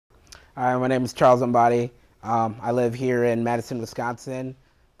Hi, my name is Charles Ombati. I live here in Madison, Wisconsin,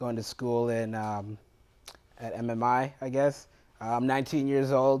 going to school at MMI, I guess. I'm 19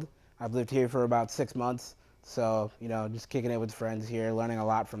 years old. I've lived here for about 6 months. So, just kicking it with friends here, learning a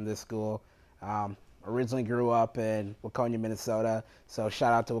lot from this school. Originally grew up in Waconia, Minnesota. So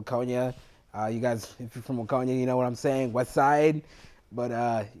shout out to Waconia. You guys, if you're from Waconia, you know what I'm saying, West Side.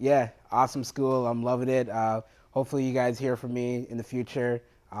 But yeah, awesome school. I'm loving it. Hopefully you guys hear from me in the future.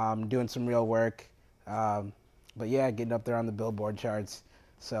 Doing some real work. Um, but yeah, getting up there on the Billboard charts.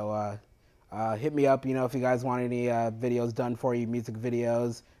 So hit me up, if you guys want any videos done for you, music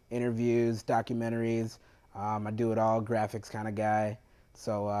videos, interviews, documentaries. I do it all, graphics kind of guy.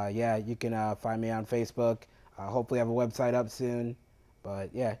 So yeah, you can find me on Facebook. Hopefully have a website up soon.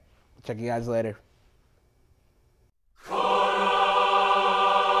 But yeah, check you guys later.